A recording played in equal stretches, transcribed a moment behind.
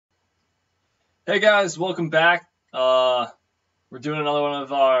Hey guys, welcome back. We're doing another one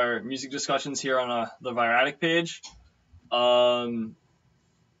of our music discussions here on the Viratic page. This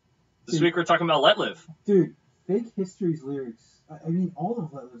Dude. week we're talking about Letlive. Dude, Fake History's lyrics, I mean, all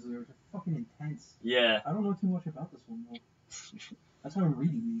of Letlive's lyrics are fucking intense. Yeah. I don't know too much about this one, though. That's why I'm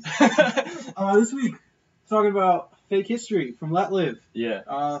reading these. This week, talking about Fake History from Letlive. Yeah.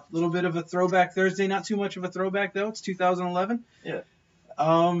 A little bit of a throwback Thursday, not too much of a throwback, though. It's 2011. Yeah.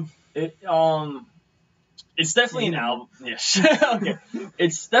 It's definitely an album. Yeah. Okay.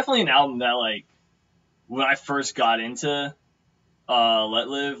 It's definitely an album that, like, when I first got into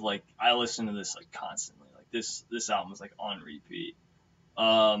Letlive, like, I listened to this like constantly. Like this album was like on repeat.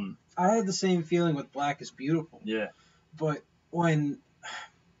 I had the same feeling with Blackest Beautiful. Yeah. But when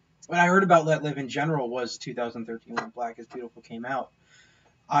I heard about Letlive in general was 2013 when Blackest Beautiful came out.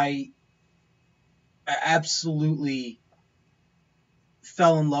 I absolutely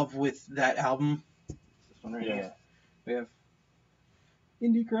fell in love with that album. This one right here. We have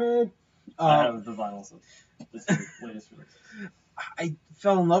Indie Cred. I have the vinyls of this latest release. I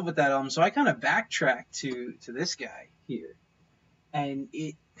fell in love with that album, so I kind of backtracked to this guy here, and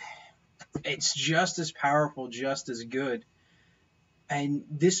it's just as powerful, just as good. And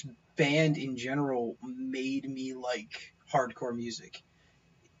this band in general made me like hardcore music,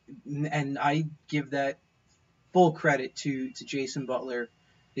 and I give that full credit to Jason Butler,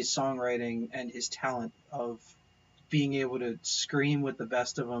 his songwriting and his talent of being able to scream with the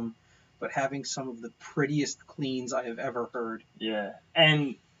best of them, but having some of the prettiest cleans I have ever heard. Yeah,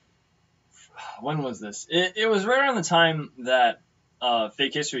 and when was this? It was right around the time that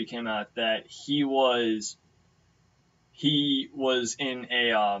Fake History came out that he was in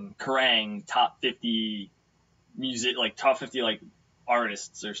a Kerrang top 50 music, like top 50 like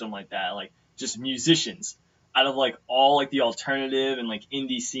artists or something like that, like just musicians out of like all like the alternative and like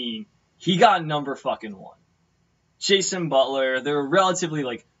indie scene. He got number fucking one. Jason Butler, they were relatively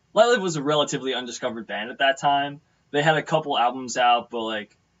like Letlive was a relatively undiscovered band at that time. They had a couple albums out, but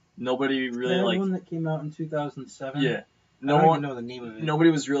like nobody really like one that came out in 2007. Yeah, I don't even know the name of it. Nobody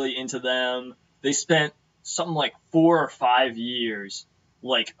was really into them. They spent something like 4 or 5 years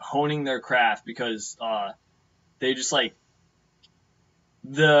like honing their craft because they just like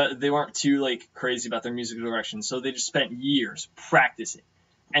they weren't too like crazy about their musical direction, so they just spent years practicing,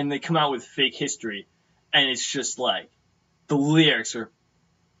 and they come out with Fake History, and it's just like the lyrics are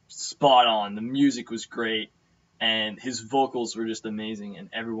spot on, the music was great, and his vocals were just amazing,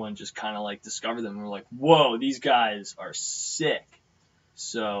 and everyone just kind of like discovered them and were like, whoa, these guys are sick.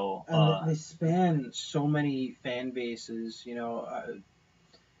 So and they span so many fan bases,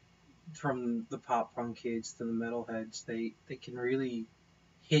 from the pop punk kids to the metalheads. They can really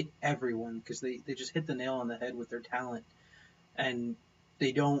hit everyone because they just hit the nail on the head with their talent, and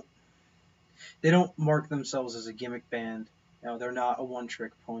they don't mark themselves as a gimmick band. They're not a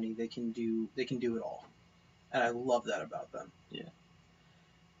one-trick pony. They can do it all, and I love that about them. Yeah,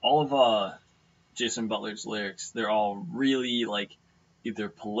 all of Jason Butler's lyrics, they're all really like either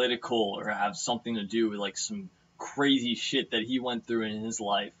political or have something to do with like some crazy shit that he went through in his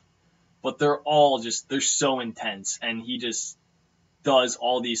life. But they're all just they're so intense, and he just does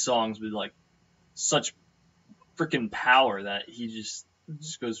all these songs with like such freaking power that he just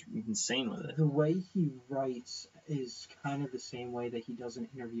goes insane with it. The way he writes is kind of the same way that he does an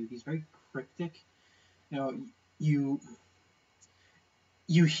interview. He's very cryptic. You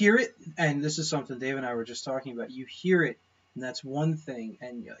hear it, and this is something Dave and I were just talking about. You hear it, and that's one thing,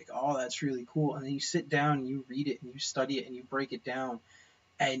 and you're like, oh, that's really cool. And then you sit down and you read it and you study it and you break it down,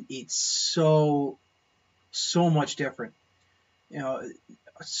 and it's so much different. A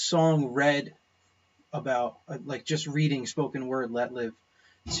song read about like just reading spoken word Letlive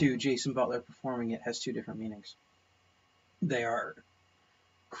to Jason Butler performing it has two different meanings. They are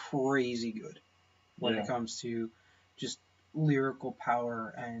crazy good when it comes to just lyrical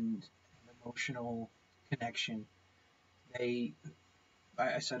power and emotional connection. I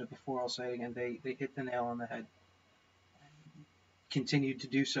said it before, I'll say it again, they hit the nail on the head. Continued to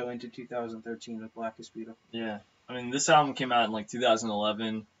do so into 2013 with Blackest Beautiful. Yeah. I mean, this album came out in like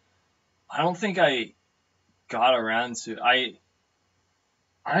 2011. I don't think I got around to I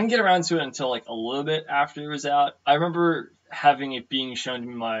didn't get around to it until like a little bit after it was out. I remember having it being shown to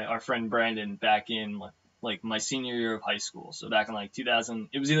me by our friend Brandon back in like my senior year of high school. So back in like 2000,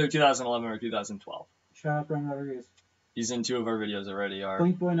 it was either 2011 or 2012. Shout out Brandon Rodriguez. He's in 2 of our videos already.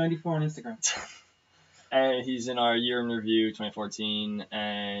 BlinkBoy94 on Instagram. And he's in our Year in Review 2014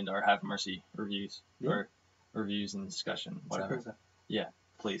 and our Have Mercy reviews. Yeah. Or reviews and discussion, whatever. Yeah,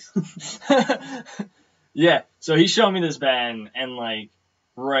 please. Yeah, so he showed me this band, and like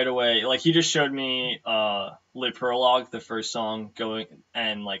right away. Like, he just showed me Lit Prologue, the first song, going,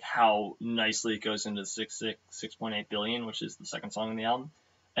 and like how nicely it goes into 6.8 billion, which is the second song in the album,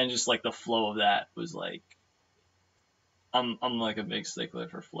 and just like the flow of that was like, I'm like a big stickler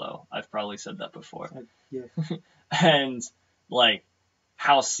for flow. I've probably said that before. Yeah. And like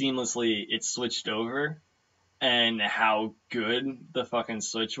how seamlessly it switched over, and how good the fucking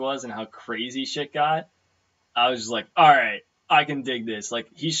switch was, and how crazy shit got. I was just like, all right, I can dig this. Like,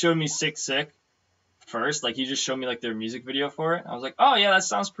 he showed me Sick Sick first. Like, he just showed me like their music video for it. I was like, oh yeah, that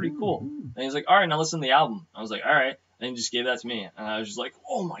sounds pretty cool. And he's like, all right, now listen to the album. I was like, all right. And he just gave that to me, and I was just like,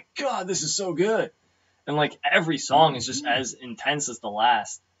 oh my god, this is so good. And like every song is just as intense as the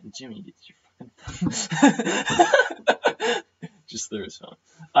last. And Jimmy, get your fucking just threw his phone.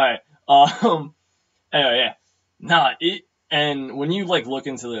 All right. Anyway, yeah. Nah, and when you like look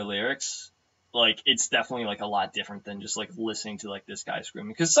into the lyrics, like it's definitely like a lot different than just like listening to like this guy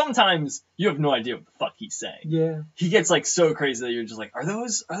screaming. Because sometimes you have no idea what the fuck he's saying. Yeah. He gets like so crazy that you're just like, are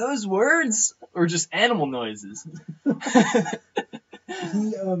those words or just animal noises?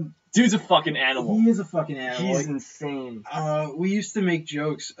 Dude's a fucking animal. He is a fucking animal. He's insane. We used to make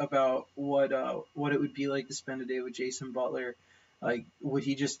jokes about what it would be like to spend a day with Jason Butler. Like, would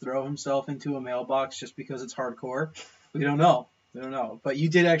he just throw himself into a mailbox just because it's hardcore? We don't know. But you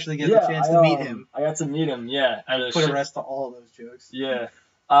did actually get the chance to meet him. I got to meet him, yeah. Put a rest to all of those jokes. Yeah.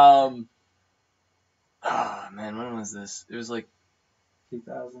 Man, when was this? It was like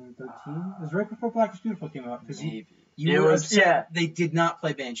 2013. It was right before Blackest Beautiful came out. Maybe. You were upset. Yeah. They did not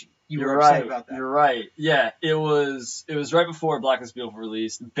play Banshee. You were upset right about that. You're right. Yeah, it was right before Blackest Beautiful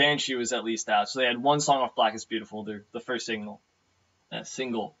released. Banshee was at least out, so they had one song off Blackest Beautiful, the first single.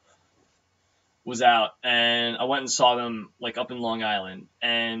 Single was out, and I went and saw them like up in Long Island,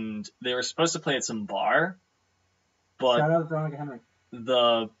 and they were supposed to play at some bar, but shout out to Veronica Henry.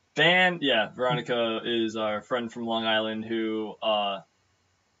 The band, yeah, Veronica is our friend from Long Island who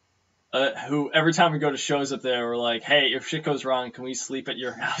every time we go to shows up there, we're like, hey, if shit goes wrong, can we sleep at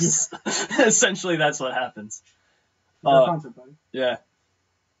your house? Essentially, that's what happens. Concert, buddy. Yeah.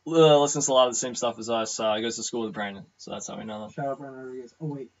 Listens to a lot of the same stuff as us. Goes to school with Brandon, so that's how we know them. Shout out Brandon Rodriguez. Oh,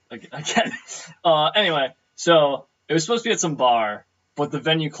 wait. Okay. Anyway, so it was supposed to be at some bar, but the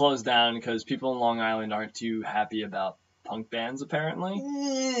venue closed down because people in Long Island aren't too happy about punk bands, apparently.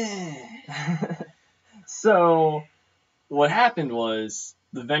 So what happened was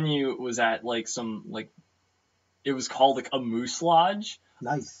the venue was at like some like it was called like a moose lodge.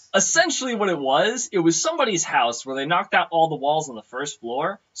 Nice. Essentially what it was somebody's house where they knocked out all the walls on the first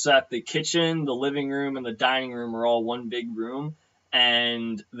floor so that the kitchen, the living room, and the dining room were all one big room,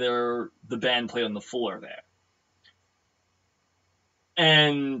 and the band played on the floor there.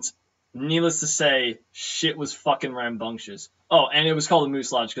 And needless to say, shit was fucking rambunctious. Oh, and it was called the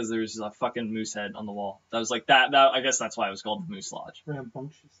Moose Lodge because there was a fucking moose head on the wall. That was like that. I guess that's why it was called the Moose Lodge.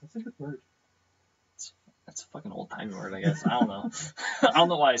 Rambunctious. That's a good word. That's a fucking old-timey word, I guess. I don't know. I don't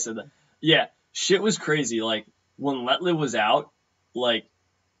know why I said that. Yeah, shit was crazy. Like, when Letlive was out, like,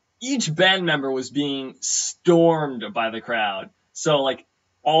 each band member was being stormed by the crowd. So, like,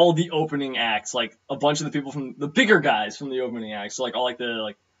 all the opening acts, like, a bunch of the people from the bigger guys from the opening acts, so, like, all, like,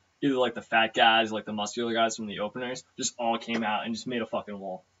 either, like, the fat guys, or, like, the muscular guys from the openers, just all came out and just made a fucking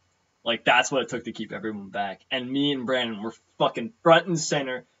wall. Like, that's what it took to keep everyone back. And me and Brandon were fucking front and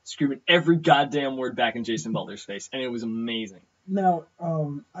center, screaming every goddamn word back in Jason Butler's face, and it was amazing. Now,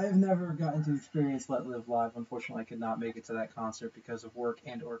 I've never gotten to experience Letlive live. Unfortunately, I could not make it to that concert because of work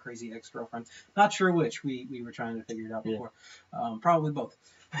and or crazy ex-girlfriend. Not sure which. We were trying to figure it out before. Yeah. Probably both.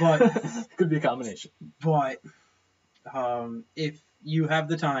 But could be a combination. But if you have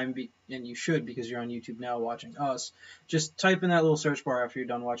the time, and you should because you're on YouTube now watching us, just type in that little search bar after you're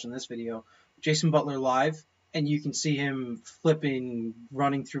done watching this video, Jason Butler live, and you can see him flipping,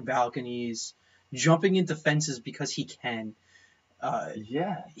 running through balconies, jumping into fences because he can.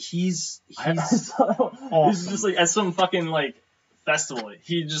 Yeah. He's awesome. He's just like at some fucking like festival.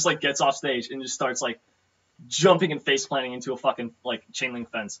 He just like gets off stage and just starts like jumping and face planting into a fucking like chain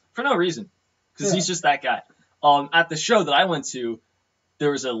link fence for no reason because he's just that guy. At the show that I went to,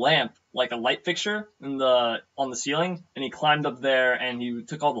 there was a lamp, like a light fixture on the ceiling, and he climbed up there and he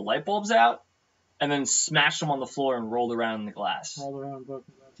took all the light bulbs out and then smashed them on the floor and rolled around in the glass. Rolled around,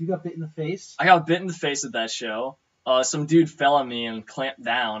 broken glass. You got bit in the face? I got bit in the face at that show. Some dude fell on me and clamped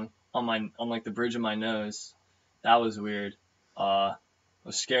down on like the bridge of my nose. That was weird. I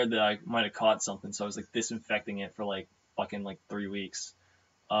was scared that I might have caught something, so I was like disinfecting it for like fucking like 3 weeks.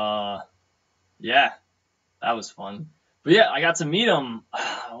 Yeah, that was fun. But yeah, I got to meet him.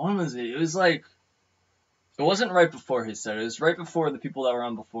 When was it? It It wasn't right before he started. It was right before the people that were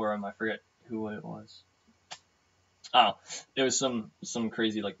on before him. I forget who it was. Oh, it was some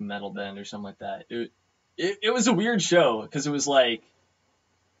crazy like metal band or something like that. It was a weird show because it was like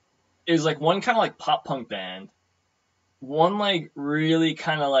one kind of like pop punk band, one like really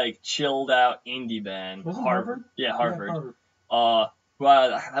kind of like chilled out indie band. Was it Harvard? Yeah, Harvard. Yeah, Harvard. Well,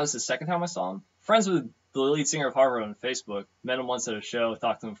 that was the second time I saw him. Friends with the lead singer of Harvard on Facebook. Met him once at a show,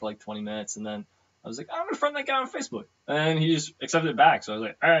 talked to him for like 20 minutes, and then I was like, I'm gonna friend that guy on Facebook, and he just accepted it back. So I was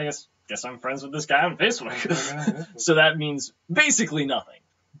like, all right, I guess I'm friends with this guy on Facebook. So that means basically nothing,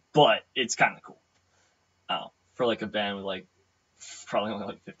 but it's kind of cool. For like a band with like probably only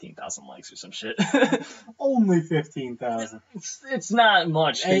like 15,000 likes or some shit. Only 15,000. It's not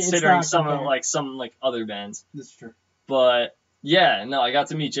much considering not some other bands. That's true. But yeah, no, I got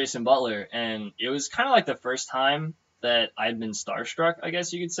to meet Jason Butler, and it was kind of like the first time that I'd been starstruck, I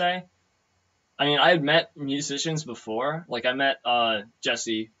guess you could say. I mean, I had met musicians before. Like, I met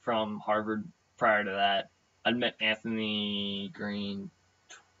Jesse from Harvard prior to that. I'd met Anthony Green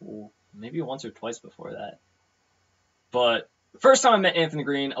maybe once or twice before that. But the first time I met Anthony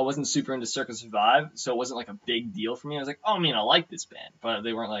Green, I wasn't super into Circle Survive, so it wasn't like a big deal for me. I was like, oh, I mean, I like this band, but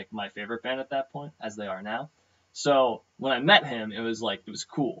they weren't like my favorite band at that point, as they are now. So when I met him, it was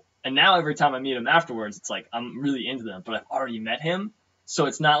cool. And now every time I meet him afterwards, it's like I'm really into them, but I've already met him, so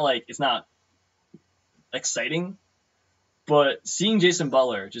it's not exciting. But seeing Jason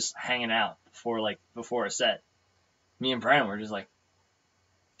Butler just hanging out before a set, me and Brandon were just like,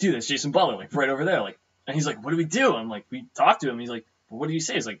 dude, that's Jason Butler, like right over there, like. And he's like, what do we do? I'm like, we talked to him. He's like, well, what do you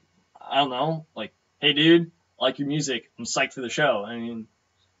say? He's like, I don't know. Like, hey, dude, I like your music. I'm psyched for the show. I mean,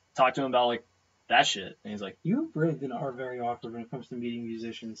 talk to him about, like, that shit. And he's like, you and Brandon are very awkward when it comes to meeting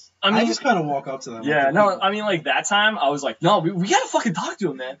musicians. I mean, I just kind of walk up to them. Yeah, no, I mean, like, that time, I was like, no, we gotta fucking talk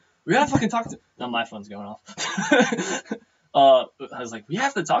to him, man. We gotta fucking talk to him. Now my phone's going off. I was like, we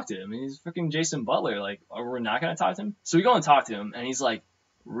have to talk to him. I mean, he's freaking Jason Butler. Like, we're not gonna talk to him? So we go and talk to him, and he's like,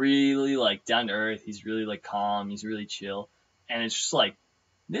 really like down to earth. He's really like calm. He's really chill. And it's just like,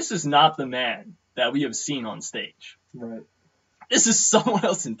 this is not the man that we have seen on stage. Right. This is someone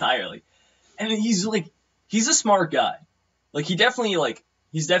else entirely. And he's a smart guy. Like he's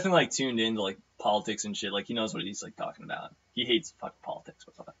definitely tuned into like politics and shit. Like he knows what he's like talking about. He hates fucking politics.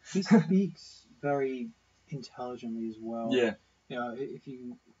 He speaks very intelligently as well. Yeah. You know, if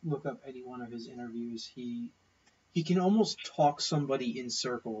you look up any one of his interviews, he can almost talk somebody in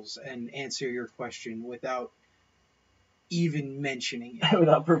circles and answer your question without even mentioning it.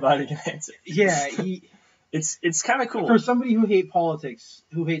 Without providing an answer. Yeah, it's kind of cool. For somebody who hates politics,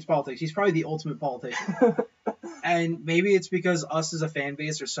 he's probably the ultimate politician. And maybe it's because us as a fan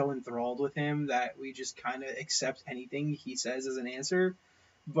base are so enthralled with him that we just kind of accept anything he says as an answer.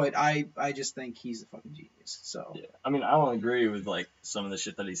 But I just think he's a fucking genius. So yeah, I mean, I don't agree with like some of the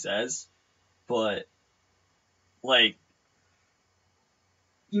shit that he says, but like,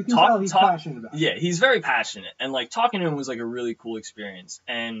 you can tell he's passionate about it. Yeah, he's very passionate, and like talking to him was like a really cool experience.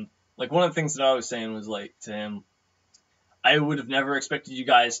 And like one of the things that I was saying was like to him, I would have never expected you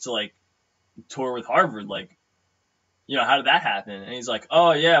guys to like tour with Harvard. Like, you know, how did that happen? And he's like,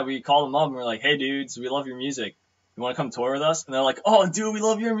 oh yeah, we called him up and we're like, hey dudes, we love your music. You want to come tour with us? And they're like, oh dude, we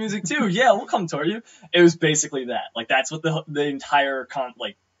love your music too. Yeah, we'll come tour you. It was basically that. Like that's what the entire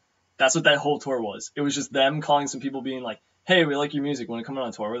that's what that whole tour was. It was just them calling some people being like, hey, we like your music. Want to come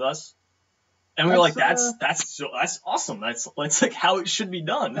on tour with us? And we were like, that's awesome. That's like how it should be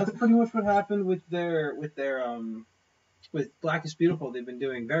done. That's pretty much what happened with Blackest Beautiful. They've been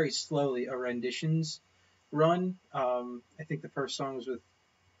doing very slowly a renditions run. I think the first song was with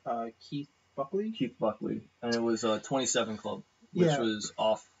Keith Buckley. And it was 27 Club, which was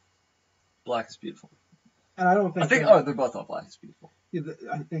off Blackest Beautiful. And I don't think they're both off Blackest Beautiful.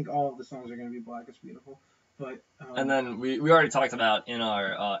 I think all of the songs are going to be Blackest Beautiful. But and then we already talked about in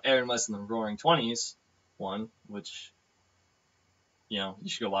our Aaron West and the Roaring 20s one, which, you know, you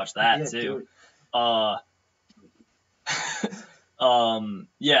should go watch that too.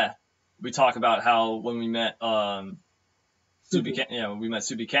 We talk about how when we met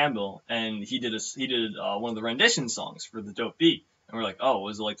Subi Campbell, and he did one of the rendition songs for the Dope Beat. And we're like, oh, what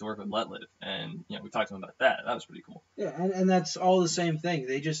was it like to work with Letlive? And, you know, we talked to him about that. That was pretty cool. Yeah, and that's all the same thing.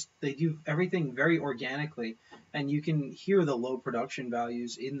 They do everything very organically, and you can hear the low production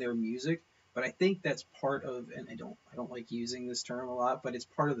values in their music. But I think that's part of, and I don't like using this term a lot, but it's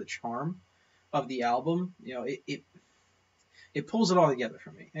part of the charm of the album. You know, it pulls it all together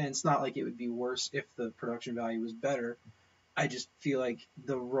for me. And it's not like it would be worse if the production value was better. I just feel like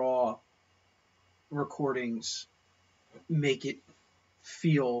the raw recordings make it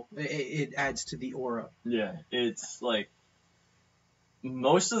feel. It adds to the aura. Yeah, it's like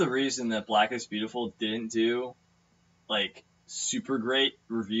most of the reason that Blackest Beautiful didn't do like super great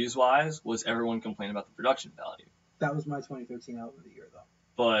reviews wise was everyone complained about the production value. That was my 2013 album of the year, though.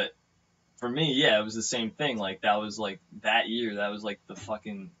 But for me, yeah, it was the same thing. Like that was like that year, that was like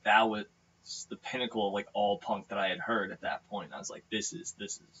that was the pinnacle of like all punk that I had heard at that point. I was like, this is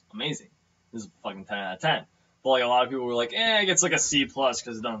amazing. This is fucking 10 out of 10. But like a lot of people were like, it gets like a C plus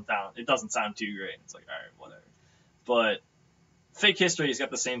because it doesn't sound too great. It's like, all right, whatever. But Fake History has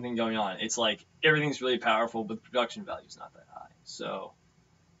got the same thing going on. It's like everything's really powerful, but the production value's not that high. So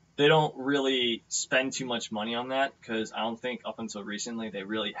they don't really spend too much money on that because I don't think up until recently they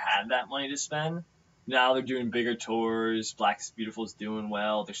really had that money to spend. Now they're doing bigger tours. Blackest Beautiful is doing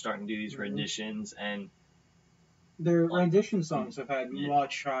well. They're starting to do these renditions, and their rendition songs have had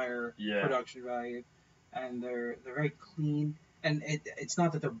much higher production value, and they're very clean. And it's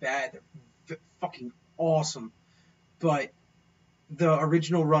not that they're bad; they're fucking awesome. But the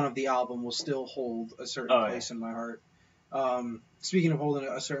original run of the album will still hold a certain place in my heart. Speaking of holding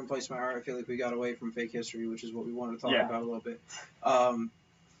a certain place in my heart, I feel like we got away from Fake History, which is what we wanted to talk about a little bit.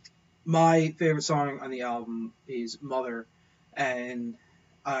 My favorite song on the album is Mother, and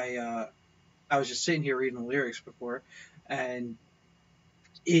I was just sitting here reading the lyrics before, and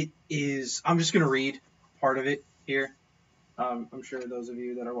it is, I'm just going to read part of it here. I'm sure those of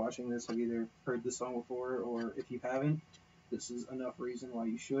you that are watching this have either heard this song before, or if you haven't, this is enough reason why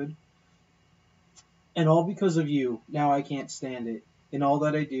you should. And all because of you, now I can't stand it. In all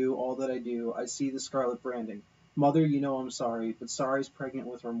that I do, I see the scarlet branding. Mother, you know I'm sorry, but sorry's pregnant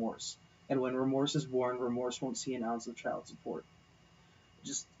with remorse. And when remorse is born, remorse won't see an ounce of child support.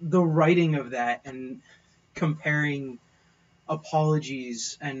 Just the writing of that and comparing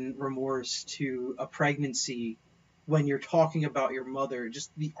apologies and remorse to a pregnancy when you're talking about your mother,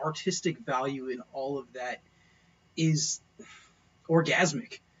 just the artistic value in all of that is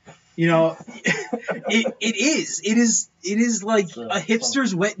orgasmic. You know, it is like a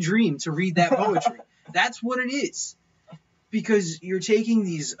hipster's wet dream to read that poetry. That's what it is. Because you're taking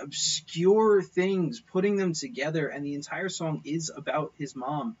these obscure things, putting them together, and the entire song is about his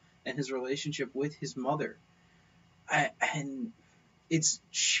mom and his relationship with his mother. And it's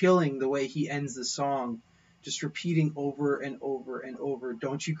chilling the way he ends the song, just repeating over and over and over,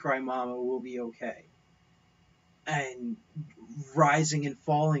 "Don't you cry, mama, we'll be okay." And rising and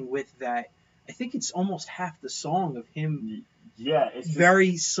falling with that. I think it's almost half the song of him. Yeah, it's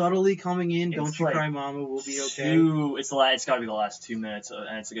very subtly coming in. "Don't you cry, mama, we'll be okay." It's got to be the last 2 minutes,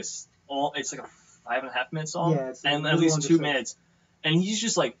 and it's like a 5.5 minute song, and at least 2 minutes. And he's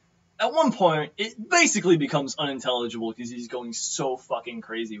just like, at one point, it basically becomes unintelligible because he's going so fucking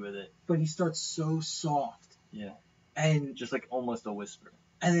crazy with it. But he starts so soft. Yeah. And just like almost a whisper.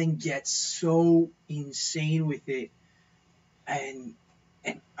 And then gets so insane with it. And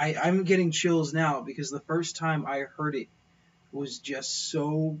I'm getting chills now because the first time I heard it was just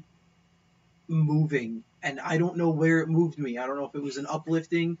so moving. And I don't know where it moved me. I don't know if it was an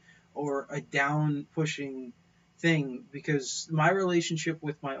uplifting or a down pushing thing, because my relationship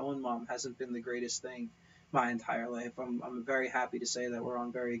with my own mom hasn't been the greatest thing my entire life. I'm very happy to say that we're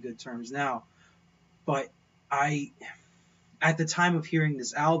on very good terms now. But at the time of hearing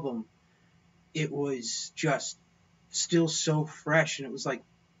this album, it was just still so fresh, and it was like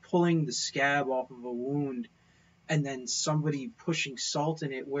pulling the scab off of a wound and then somebody pushing salt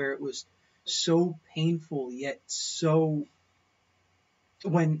in it, where it was so painful yet so,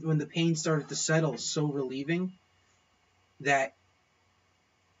 when the pain started to settle, so relieving that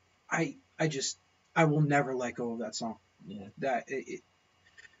I will never let go of that song. Yeah. That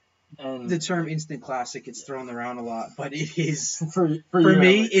the term instant classic gets thrown around a lot, but it is for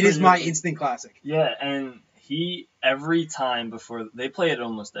me, it is my instant classic. Yeah, and every time before they play it at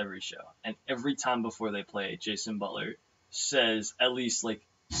almost every show, and every time before they play, Jason Butler says at least like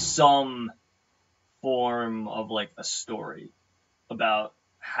some form of like a story about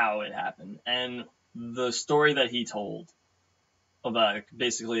how it happened. And the story that he told about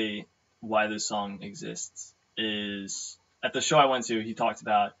basically why this song exists is, at the show I went to, he talked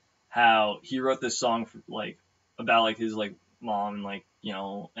about how he wrote this song for, like, about like his like mom and like, you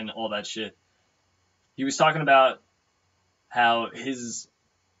know, and all that shit. He was talking about how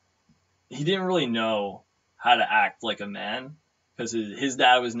he didn't really know how to act like a man because his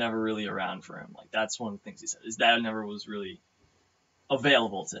dad was never really around for him. Like, that's one of the things he said. His dad never was really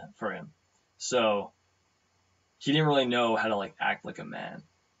available for him. So he didn't really know how to like act like a man.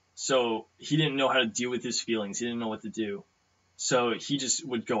 So he didn't know how to deal with his feelings. He didn't know what to do. So he just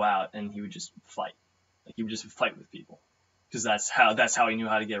would go out and he would just fight. Like, he would just fight with people. because that's how he knew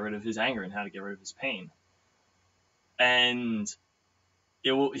how to get rid of his anger and how to get rid of his pain. And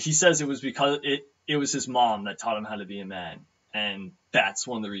he says it was because it was his mom that taught him how to be a man, and that's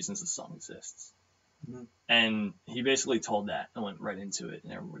one of the reasons the song exists. Mhm. And he basically told that and went right into it,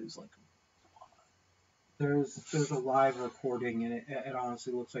 and everybody was like, There's a live recording, and it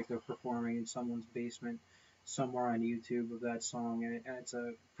honestly looks like they're performing in someone's basement somewhere on YouTube of that song, and it's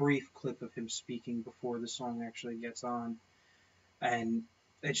a brief clip of him speaking before the song actually gets on, and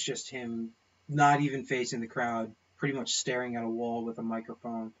it's just him not even facing the crowd, pretty much staring at a wall with a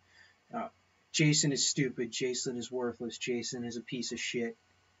microphone. Jason is stupid. Jason is worthless. Jason is a piece of shit.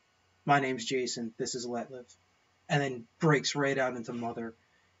 My name's Jason. This is Letlive. And then breaks right out into Mother.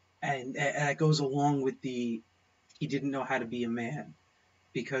 And that goes along with he didn't know how to be a man.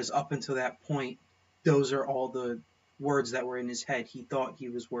 Because up until that point, those are all the words that were in his head. He thought he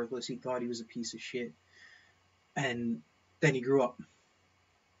was worthless. He thought he was a piece of shit. And then he grew up.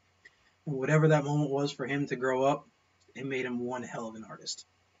 And whatever that moment was for him to grow up, it made him one hell of an artist.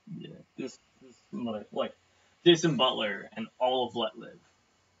 yeah, this Mother, like, Jason Butler and all of Letlive,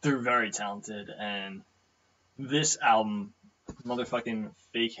 they're very talented, and this album, motherfucking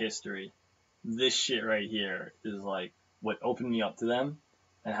Fake History, this shit right here is like what opened me up to them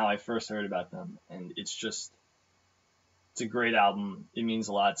and how I first heard about them. And it's a great album. It means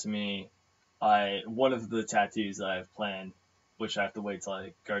a lot to me. One of the tattoos that I have planned, which I have to wait till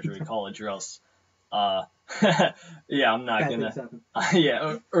I graduate college, or else, yeah, I'm not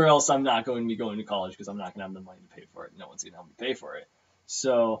gonna, or else I'm not going to be going to college because I'm not gonna have the money to pay for it. No one's gonna help me pay for it.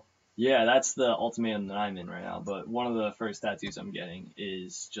 So yeah, that's the ultimatum that I'm in right now. But one of the first tattoos I'm getting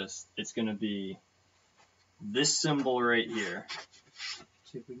is it's gonna be this symbol right here.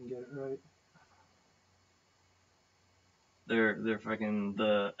 See if we can get it right. They're fucking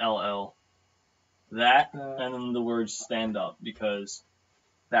the LL. That and then the word stand up, because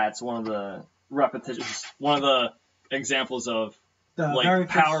that's one of the repetitions, one of the examples of like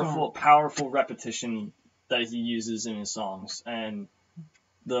powerful repetition that he uses in his songs. And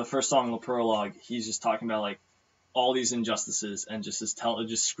the first song, the prologue, he's just talking about like all these injustices and just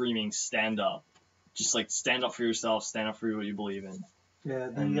just screaming stand up, just like stand up for yourself, stand up for what you believe in. Yeah,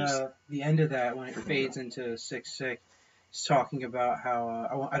 the end of that, when it fades into Sick Sick, he's talking about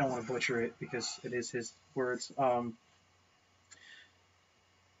how I don't want to butcher it because it is his words. Now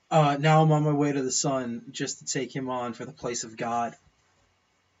I'm on my way to the sun just to take him on for the place of God.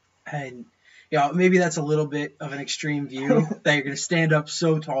 And maybe that's a little bit of an extreme view that you're going to stand up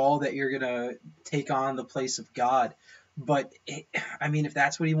so tall that you're going to take on the place of God. But I mean, if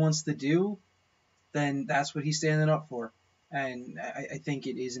that's what he wants to do, then that's what he's standing up for. And I think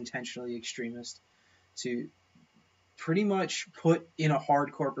it is intentionally extremist to pretty much put in a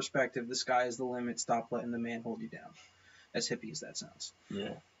hardcore perspective, the sky is the limit, stop letting the man hold you down. As hippie as that sounds.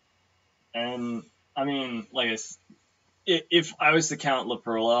 Yeah. And, I mean, like, if I was to count La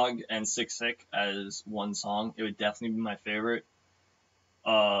Prologue and Sick Sick as one song, it would definitely be my favorite.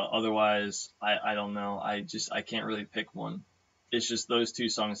 Otherwise, I don't know. I can't really pick one. It's just those two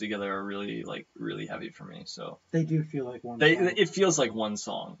songs together are really heavy for me. So they do feel like one song. It feels like one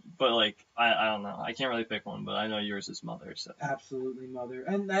song, but like I don't know. I can't really pick one, but I know yours is Mother. So absolutely Mother,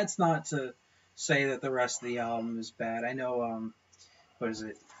 and that's not to say that the rest of the album is bad. I know what is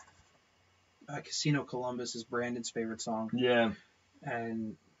it? Casino Columbus is Brandon's favorite song. Yeah,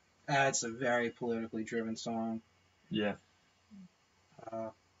 and that's a very politically driven song. Yeah. I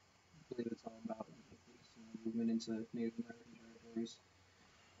believe it's all about movement into Native American territories.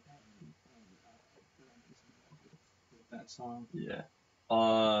 That song. Yeah.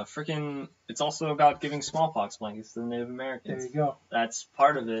 Freaking, it's also about giving smallpox blankets to the Native Americans. There you go. That's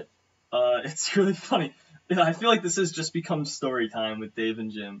part of it. It's really funny. I feel like this has just become story time with Dave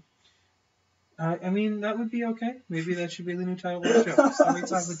and Jim. I mean, that would be okay. Maybe that should be the new title of the show. Story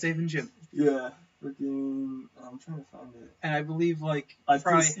time with Dave and Jim. Yeah. Freaking, I'm trying to find it. And I believe, like, I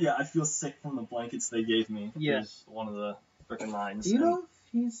feel sick from the blankets they gave me. Yes. One of the freaking lines. Do you know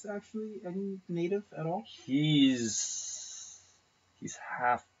if he's actually any native at all? He's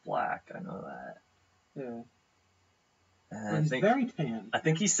half black. I know that. Yeah. And he's very tan. I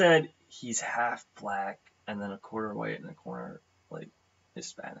think he said he's half black and then a quarter white and a quarter like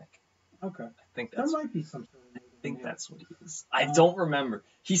Hispanic. Okay. I think there might be something. I think that's what he is. I don't remember.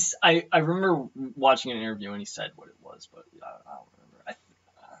 I remember watching an interview and he said what it was, but I don't remember.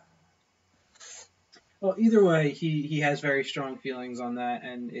 Well, either way, he has very strong feelings on that,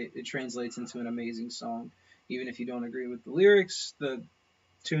 and it translates into an amazing song. Even if you don't agree with the lyrics,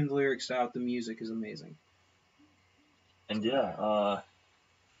 tune the lyrics out, the music is amazing. And yeah,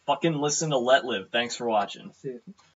 fucking listen to Letlive. Thanks for watching. See it.